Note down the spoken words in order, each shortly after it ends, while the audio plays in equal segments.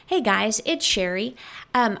Hey guys, it's Sherry.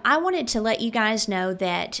 I wanted to let you guys know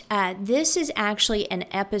that this is actually an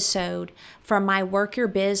episode from my Work Your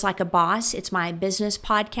Biz Like a Boss. It's my business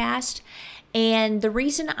podcast. And the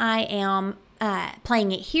reason I am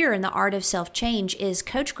playing it here in the Art of Self-Change is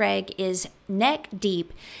Coach Greg is neck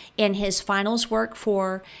deep in his finals work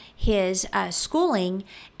for his schooling,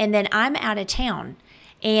 and then I'm out of town.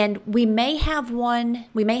 And we may have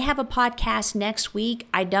a podcast next week.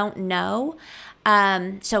 I don't know.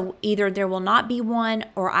 So either there will not be one,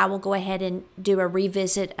 or I will go ahead and do a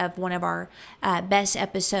revisit of one of our best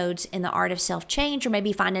episodes in the Art of Self-Change, or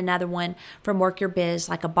maybe find another one from Work Your Biz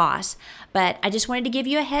Like a Boss. But I just wanted to give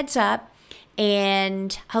you a heads up.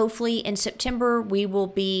 And hopefully in September, we will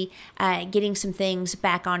be getting some things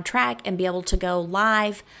back on track and be able to go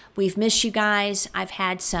live. We've missed you guys. I've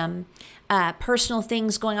had some personal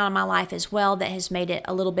things going on in my life as well that has made it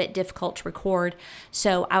a little bit difficult to record.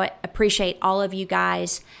 So I appreciate all of you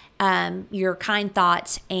guys, your kind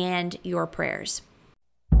thoughts and your prayers.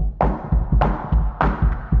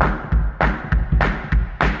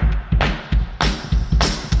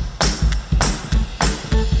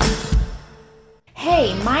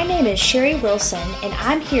 Hey, my name is Sherry Wilson, and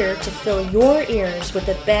I'm here to fill your ears with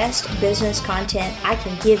the best business content I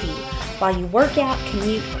can give you while you work out,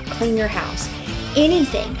 commute, or clean your house.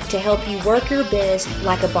 Anything to help you work your biz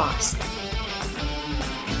like a boss.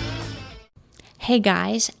 Hey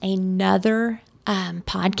guys, another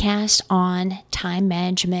podcast on time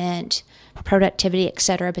management, productivity,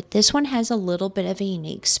 etc. But this one has a little bit of a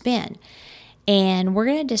unique spin. And we're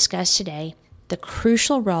going to discuss today the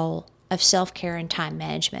crucial role of self-care and time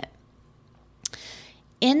management.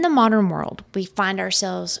 In the modern world, we find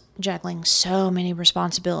ourselves juggling so many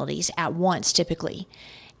responsibilities at once typically.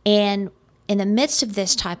 And in the midst of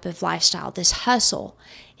this type of lifestyle, this hustle,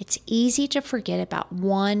 it's easy to forget about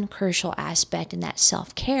one crucial aspect, and that's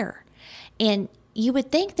self-care. And you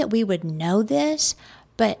would think that we would know this,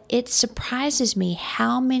 but it surprises me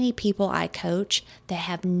how many people I coach that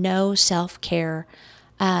have no self-care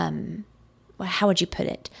how would you put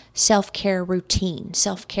it? Self-care routine,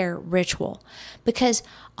 self-care ritual. Because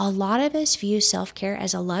a lot of us view self-care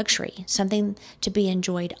as a luxury, something to be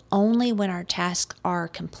enjoyed only when our tasks are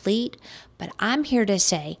complete. But I'm here to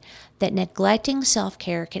say that neglecting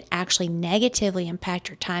self-care can actually negatively impact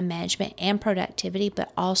your time management and productivity,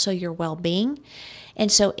 but also your well-being.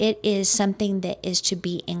 And so it is something that is to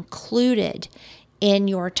be included in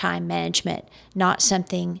your time management, not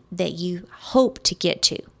something that you hope to get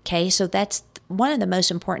to. Okay, so that's one of the most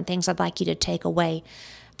important things I'd like you to take away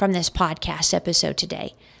from this podcast episode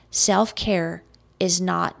today. Self-care is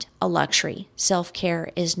not a luxury.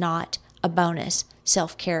 Self-care is not a bonus.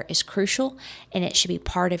 Self-care is crucial, and it should be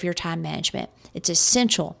part of your time management. It's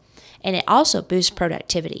essential, and it also boosts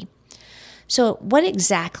productivity. So what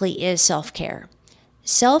exactly is self-care?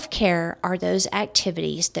 Self-care are those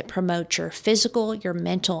activities that promote your physical, your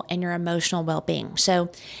mental, and your emotional well-being. So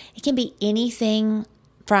it can be anything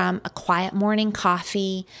from a quiet morning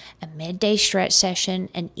coffee, a midday stretch session,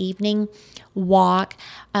 an evening walk.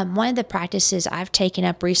 One of the practices I've taken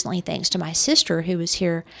up recently, thanks to my sister who was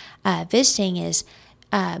here visiting, is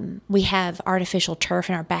we have artificial turf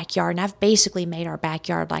in our backyard, and I've basically made our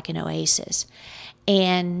backyard like an oasis.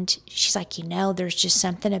 And she's like, there's just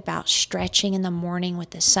something about stretching in the morning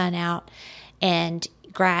with the sun out and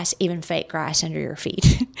grass, even fake grass under your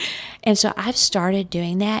feet. And so I've started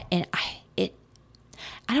doing that, and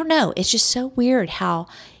I don't know, it's just so weird how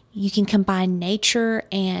you can combine nature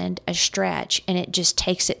and a stretch, and it just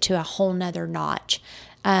takes it to a whole nother notch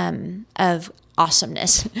of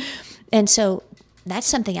awesomeness. And so that's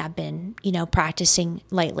something I've been, practicing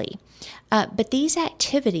lately. But these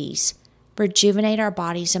activities rejuvenate our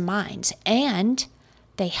bodies and minds, and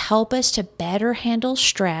they help us to better handle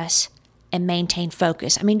stress and maintain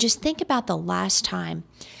focus. I mean, just think about the last time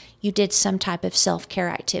you did some type of self-care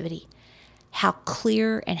activity, how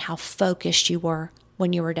clear and how focused you were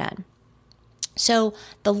when you were done. So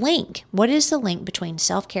what is the link between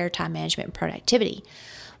self-care, time management, and productivity?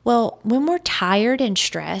 Well, when we're tired and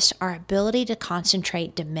stressed, our ability to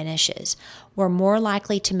concentrate diminishes. We're more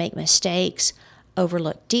likely to make mistakes,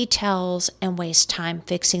 overlook details, and waste time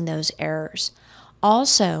fixing those errors.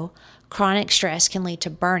 Also, chronic stress can lead to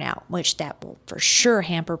burnout, which that will for sure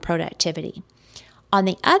hamper productivity. On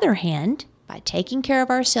the other hand, by taking care of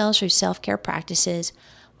ourselves through self-care practices,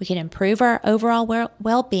 we can improve our overall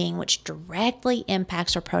well-being, which directly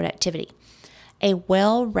impacts our productivity. A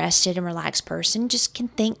well-rested and relaxed person just can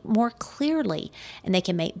think more clearly, and they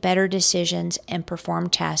can make better decisions and perform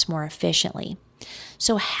tasks more efficiently.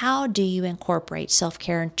 So how do you incorporate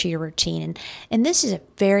self-care into your routine? And this is a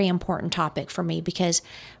very important topic for me because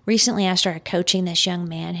recently I started coaching this young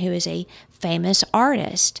man who is a famous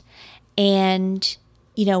artist. And,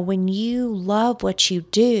 when you love what you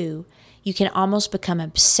do, you can almost become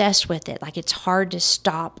obsessed with it. Like it's hard to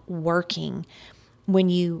stop working when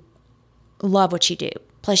you love what you do.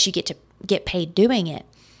 Plus you get to get paid doing it.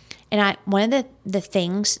 And one of the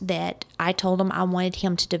things that I told him I wanted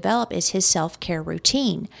him to develop is his self-care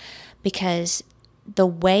routine, because the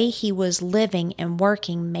way he was living and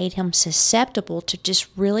working made him susceptible to just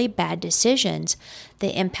really bad decisions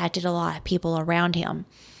that impacted a lot of people around him.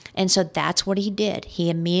 And so that's what he did. He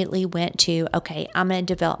immediately went to, okay, I'm going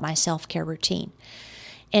to develop my self-care routine.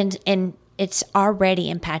 And it's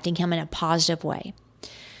already impacting him in a positive way.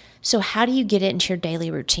 So how do you get it into your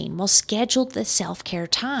daily routine? Well, schedule the self-care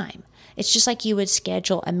time. It's just like you would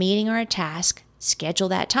schedule a meeting or a task, schedule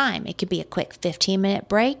that time. It could be a quick 15-minute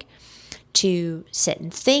break to sit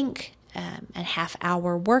and think, a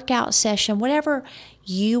half-hour workout session, whatever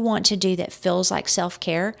you want to do that feels like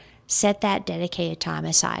self-care, set that dedicated time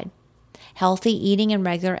aside. Healthy eating and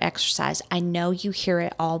regular exercise. I know you hear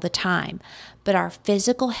it all the time, but our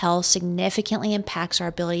physical health significantly impacts our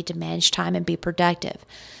ability to manage time and be productive.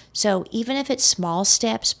 So even if it's small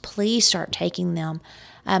steps, please start taking them.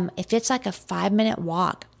 If it's like a 5-minute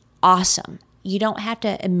walk, awesome. You don't have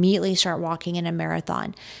to immediately start walking in a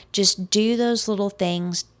marathon. Just do those little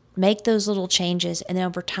things, make those little changes, and then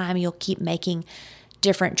over time you'll keep making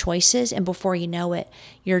different choices. And before you know it,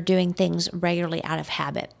 you're doing things regularly out of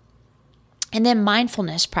habit. And then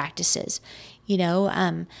mindfulness practices.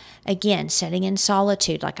 Again, sitting in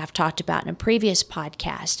solitude, like I've talked about in a previous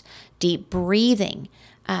podcast, deep breathing,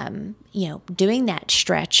 doing that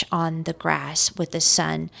stretch on the grass with the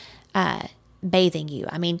sun bathing you.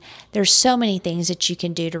 I mean, there's so many things that you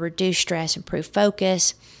can do to reduce stress, improve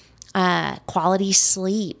focus, quality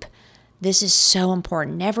sleep. This is so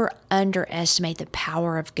important. Never underestimate the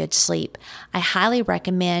power of good sleep. I highly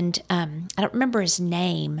recommend, I don't remember his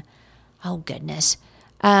name. Oh, goodness.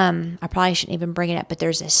 I probably shouldn't even bring it up, but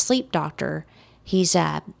there's a sleep doctor. He's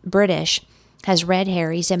British, has red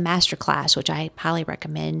hair. He's in Masterclass, which I highly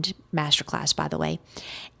recommend Masterclass, by the way.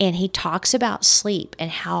 And he talks about sleep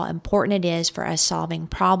and how important it is for us solving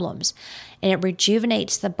problems. And it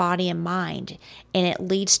rejuvenates the body and mind, and it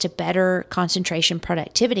leads to better concentration,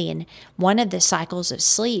 productivity. And one of the cycles of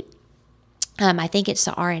sleep, I think it's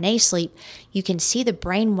the RNA sleep, you can see the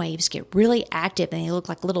brain waves get really active and they look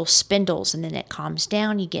like little spindles, and then it calms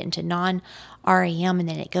down. You get into non-REM and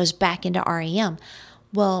then it goes back into REM.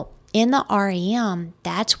 Well, in the REM,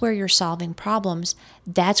 that's where you're solving problems.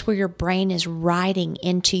 That's where your brain is writing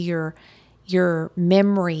into your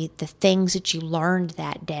memory the things that you learned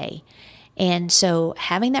that day. And so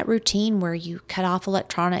having that routine where you cut off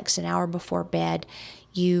electronics an hour before bed,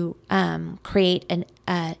 you create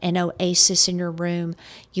an oasis in your room,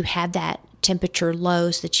 you have that temperature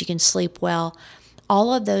low so that you can sleep well.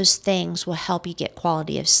 All of those things will help you get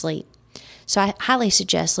quality of sleep. So I highly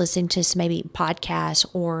suggest listening to some maybe podcasts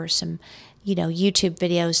or some, YouTube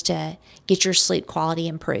videos to get your sleep quality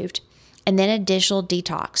improved. And then a digital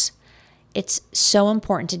detox. It's so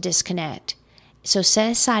important to disconnect. So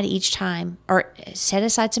set aside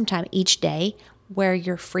some time each day where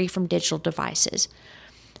you're free from digital devices.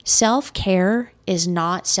 Self-care is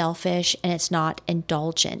not selfish and it's not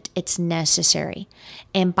indulgent. It's necessary.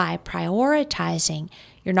 And by prioritizing,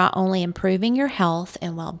 you're not only improving your health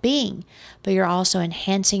and well-being, but you're also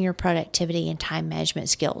enhancing your productivity and time management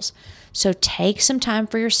skills. So take some time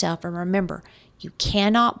for yourself, and remember, you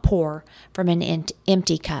cannot pour from an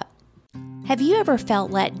empty cup. Have you ever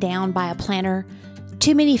felt let down by a planner?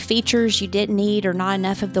 Too many features you didn't need or not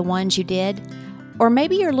enough of the ones you did? Or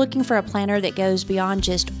maybe you're looking for a planner that goes beyond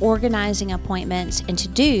just organizing appointments and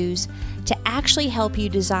to-dos to actually help you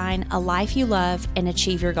design a life you love and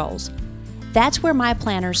achieve your goals. That's where my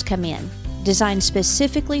planners come in, designed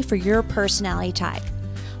specifically for your personality type.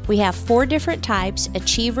 We have 4 different types: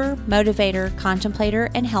 achiever, motivator, contemplator,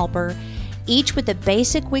 and helper, each with a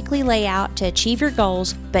basic weekly layout to achieve your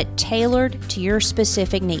goals, but tailored to your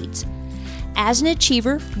specific needs. As an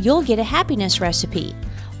achiever, you'll get a happiness recipe,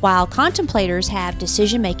 while contemplators have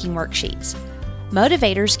decision-making worksheets.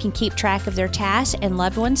 Motivators can keep track of their tasks and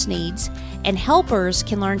loved ones' needs, and helpers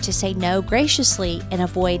can learn to say no graciously and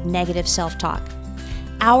avoid negative self-talk.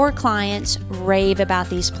 Our clients rave about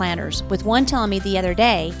these planners, with one telling me the other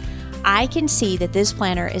day, "I can see that this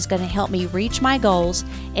planner is going to help me reach my goals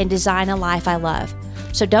and design a life I love."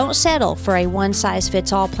 So don't settle for a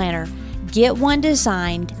one-size-fits-all planner. Get one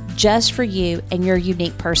designed just for you and your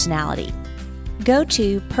unique personality. Go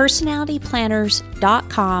to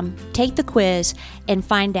personalityplanners.com, take the quiz, and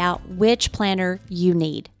find out which planner you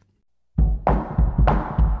need.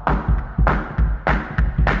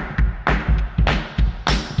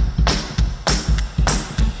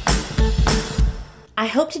 I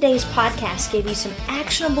hope today's podcast gave you some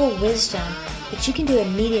actionable wisdom that you can do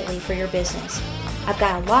immediately for your business. I've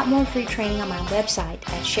got a lot more free training on my website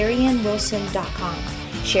at SherryAnnWilson.com.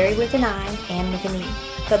 Sherry with an I and with an E.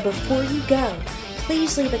 But before you go,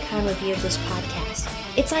 please leave a kind review of this podcast.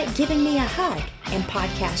 It's like giving me a hug in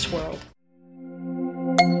podcast world.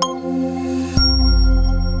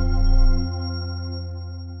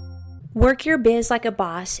 Work Your Biz Like a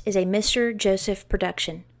Boss is a Mr. Joseph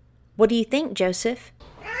production. What do you think, Joseph?